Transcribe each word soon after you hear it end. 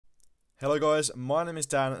Hello guys, my name is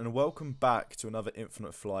Dan and welcome back to another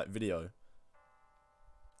Infinite Flight video.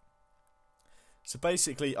 So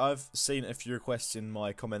basically I've seen a few requests in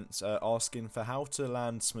my comments asking for how to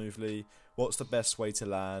land smoothly, what's the best way to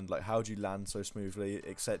land, like how do you land so smoothly,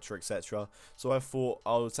 etc, etc. So I thought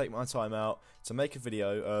I'll take my time out to make a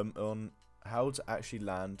video on how to actually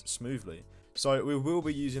land smoothly. So we will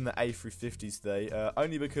be using the A350 today,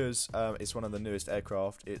 only because it's one of the newest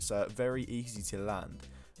aircraft. It's very easy to land.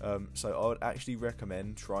 So I would actually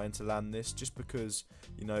recommend trying to land this just because,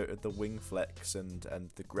 you know, the wing flex and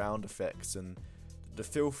the ground effects and the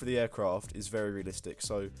feel for the aircraft is very realistic.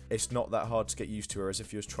 So it's not that hard to get used to, whereas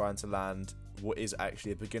if you was trying to land what is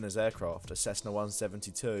actually a beginner's aircraft, a Cessna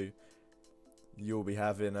 172, you'll be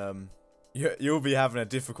having a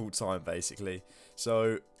difficult time basically.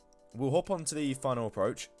 So we'll hop onto the final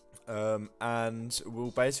approach and we'll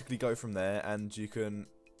basically go from there, and you can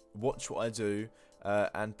watch what I do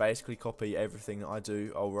and basically copy everything that I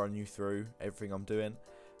do. I'll run you through everything I'm doing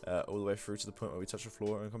all the way through to the point where we touch the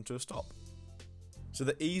floor and come to a stop. So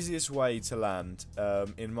the easiest way to land,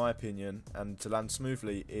 in my opinion, and to land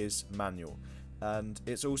smoothly is manual. And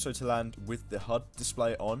it's also to land with the HUD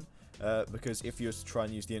display on, because if you were to try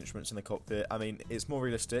and use the instruments in the cockpit, I mean, it's more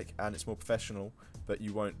realistic and it's more professional, but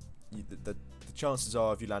you won't, the chances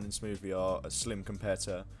are of you landing smoothly are slim compared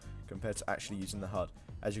to actually using the HUD.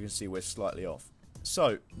 As you can see, we're slightly off.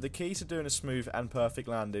 So, the key to doing a smooth and perfect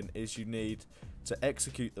landing is you need to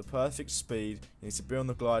execute the perfect speed, you need to be on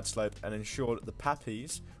the glide slope and ensure that the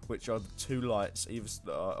PAPIs, which are the two lights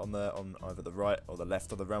either on either the right or the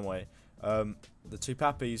left of the runway, the two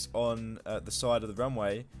PAPIs on the side of the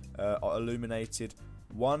runway are illuminated,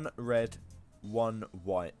 one red, one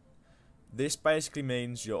white. This basically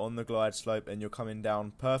means you're on the glide slope and you're coming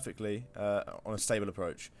down perfectly on a stable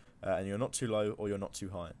approach, and you're not too low or you're not too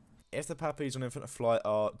high. If the PAPIs on Infinite Flight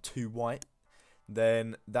are too white,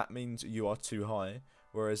 then that means you are too high,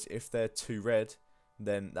 whereas if they're too red,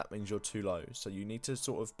 then that means you're too low. So you need to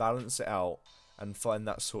sort of balance it out and find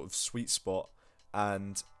that sort of sweet spot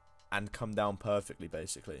and come down perfectly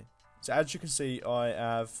basically. So as you can see, I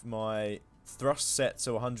have my thrust set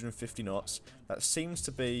to 150 knots. That seems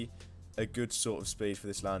to be a good sort of speed for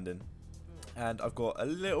this landing. And I've got a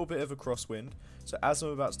little bit of a crosswind, so as I'm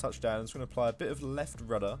about to touch down, I'm just going to apply a bit of left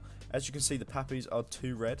rudder. As you can see, the PAPIs are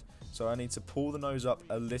too red, so I need to pull the nose up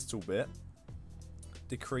a little bit,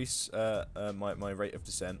 decrease my rate of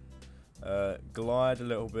descent, glide a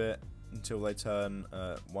little bit until they turn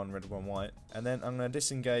one red, one white, and then I'm going to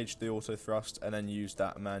disengage the auto thrust and then use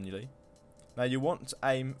that manually. Now you want to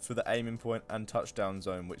aim for the aiming point and touchdown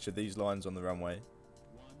zone, which are these lines on the runway.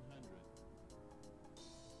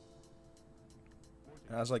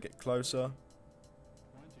 As I get closer,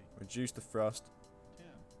 reduce the thrust,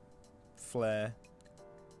 flare,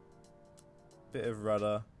 bit of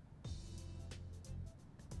rudder,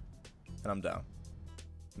 and I'm down.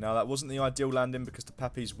 Now that wasn't the ideal landing because the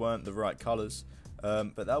PAPIs weren't the right colours,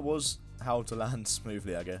 but that was how to land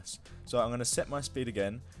smoothly, I guess. So I'm going to set my speed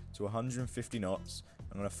again to 150 knots.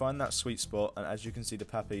 I'm going to find that sweet spot, and as you can see, the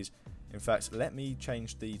PAPIs, in fact, let me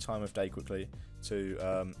change the time of day quickly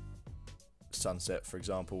to sunset, for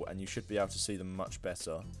example, and you should be able to see them much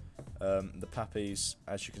better. The PAPIs,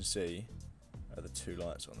 as you can see, are the two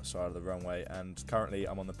lights on the side of the runway, and currently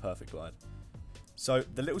I'm on the perfect glide. So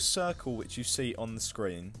the little circle which you see on the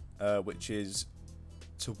screen, which is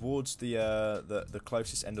towards the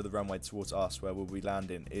closest end of the runway towards us, where we'll be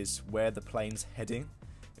landing, is where the plane's heading.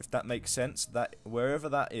 If that makes sense, that wherever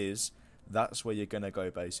that is, that's where you're gonna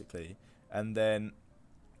go basically. And then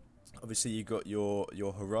obviously you've got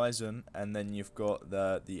your horizon, and then you've got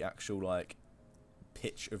the actual like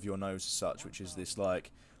pitch of your nose as such, which is this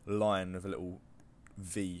like line with a little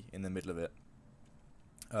V in the middle of it.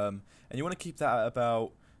 And you want to keep that at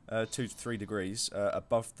about 2 to 3 degrees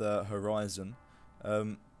above the horizon,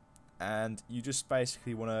 and you just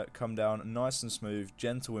basically want to come down nice and smooth,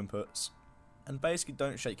 gentle inputs, and basically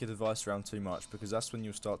don't shake your device around too much, because that's when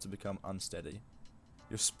you'll start to become unsteady.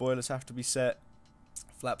 Your spoilers have to be set,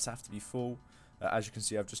 flaps have to be full. As you can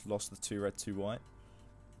see, I've just lost the 2 red, 2 white.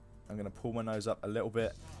 I'm going to pull my nose up a little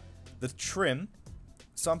bit. The trim,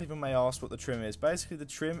 some people may ask what the trim is. Basically, the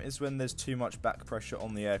trim is when there's too much back pressure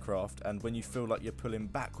on the aircraft, and when you feel like you're pulling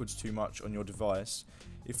backwards too much on your device.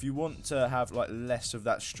 If you want to have like less of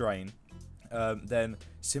that strain, then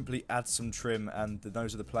simply add some trim, and the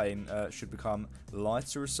nose of the plane should become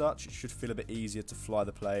lighter as such. It should feel a bit easier to fly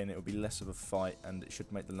the plane. It will be less of a fight, and it should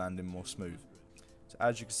make the landing more smooth. So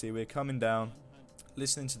as you can see, we're coming down,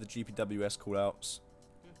 listening to the GPWS callouts.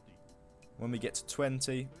 When we get to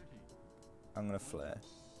 20, I'm going to flare.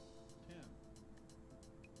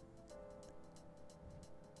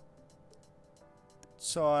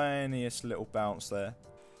 tiniest little bounce there.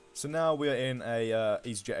 So now we are in a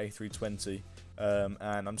EasyJet A320,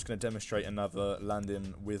 and I'm just going to demonstrate another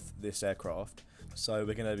landing with this aircraft. So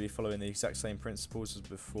we're going to be following the exact same principles as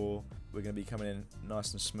before. We're going to be coming in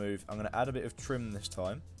nice and smooth. I'm going to add a bit of trim this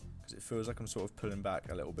time, because it feels like I'm sort of pulling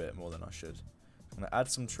back a little bit more than I should. I'm going to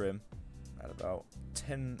add some trim, add about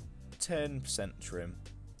 10% trim,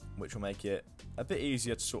 which will make it a bit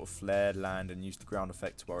easier to sort of flare, land and use the ground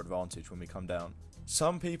effect to our advantage when we come down.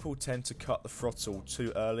 Some people tend to cut the throttle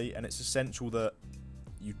too early, and it's essential that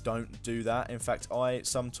you don't do that. In fact, I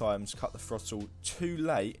sometimes cut the throttle too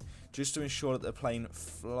late just to ensure that the plane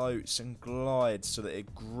floats and glides so that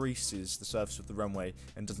it greases the surface of the runway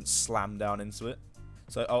and doesn't slam down into it.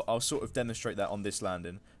 So I'll sort of demonstrate that on this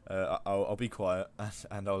landing. I'll be quiet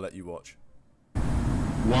and I'll let you watch.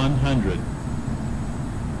 100,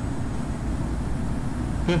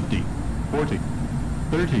 50, 40,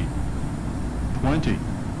 30, 20,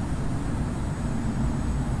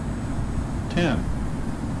 10.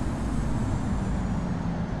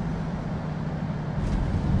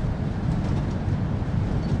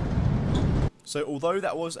 So although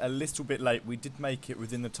that was a little bit late, we did make it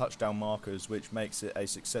within the touchdown markers, which makes it a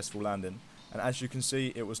successful landing. And as you can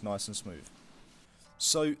see, it was nice and smooth.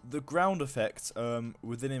 So the ground effect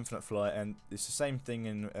within Infinite Flight, and it's the same thing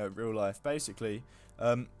in real life, basically,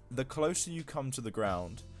 the closer you come to the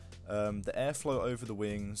ground, the airflow over the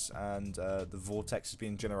wings and the vortex is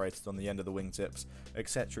being generated on the end of the wingtips,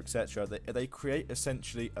 etc, etc. They create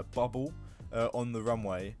essentially a bubble on the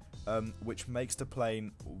runway, which makes the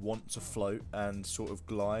plane want to float and sort of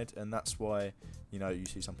glide, and that's why, you know, you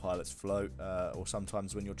see some pilots float, or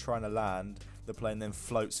sometimes when you're trying to land, the plane then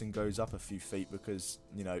floats and goes up a few feet because,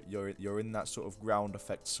 you know, you're in that sort of ground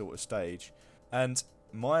effect sort of stage. And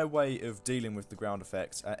my way of dealing with the ground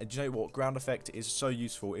effect, do you know what? Ground effect is so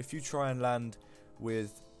useful. If you try and land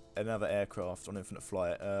with another aircraft on Infinite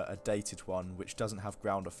Flight, a dated one which doesn't have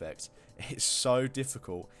ground effect, it's so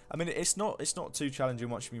difficult. I mean, it's not too challenging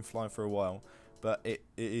once you've been flying for a while, but it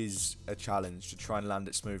is a challenge to try and land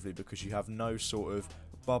it smoothly because you have no sort of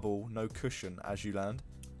bubble, no cushion as you land.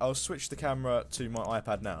 I'll switch the camera to my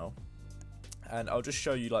iPad now, and I'll just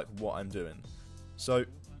show you like what I'm doing. So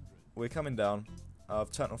we're coming down. I've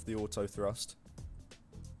turned off the auto thrust,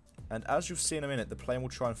 and as you'll see in a minute, the plane will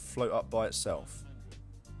try and float up by itself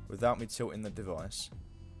without me tilting the device.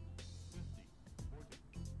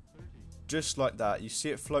 Just like that. You see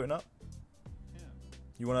it floating up?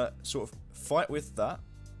 You want to sort of fight with that,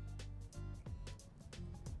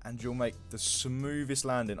 and you'll make the smoothest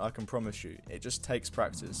landing, I can promise you. It just takes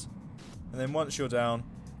practice. And then once you're down,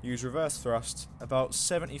 use reverse thrust, about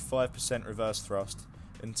 75% reverse thrust,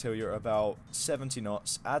 until you're about 70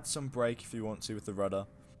 knots. Add some brake if you want to with the rudder.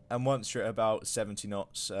 And once you're at about 70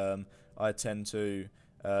 knots, I tend to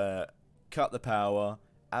cut the power,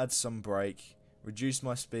 add some brake, reduce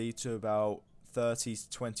my speed to about 30 to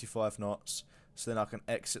 25 knots, so then I can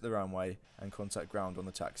exit the runway and contact ground on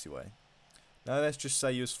the taxiway. Now let's just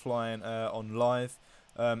say you was flying on live.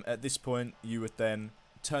 At this point you would then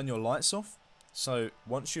turn your lights off. So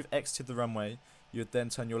once you've exited the runway, you would then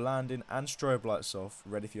turn your landing and strobe lights off,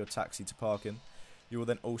 ready for your taxi to park in. You will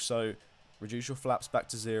then also reduce your flaps back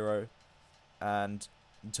to 0 and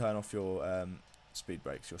turn off your speed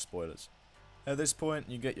brakes, your spoilers. At this point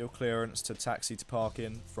you get your clearance to taxi to park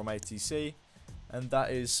in from ATC, and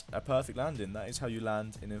that is a perfect landing. That is how you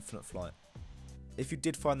land in Infinite Flight. If you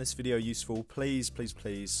did find this video useful, please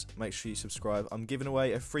make sure you subscribe. I'm giving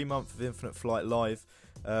away a free month of Infinite Flight Live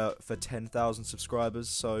for 10,000 subscribers,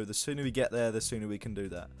 so the sooner we get there, the sooner we can do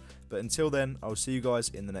that. But until then, I'll see you guys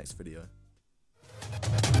in the next video.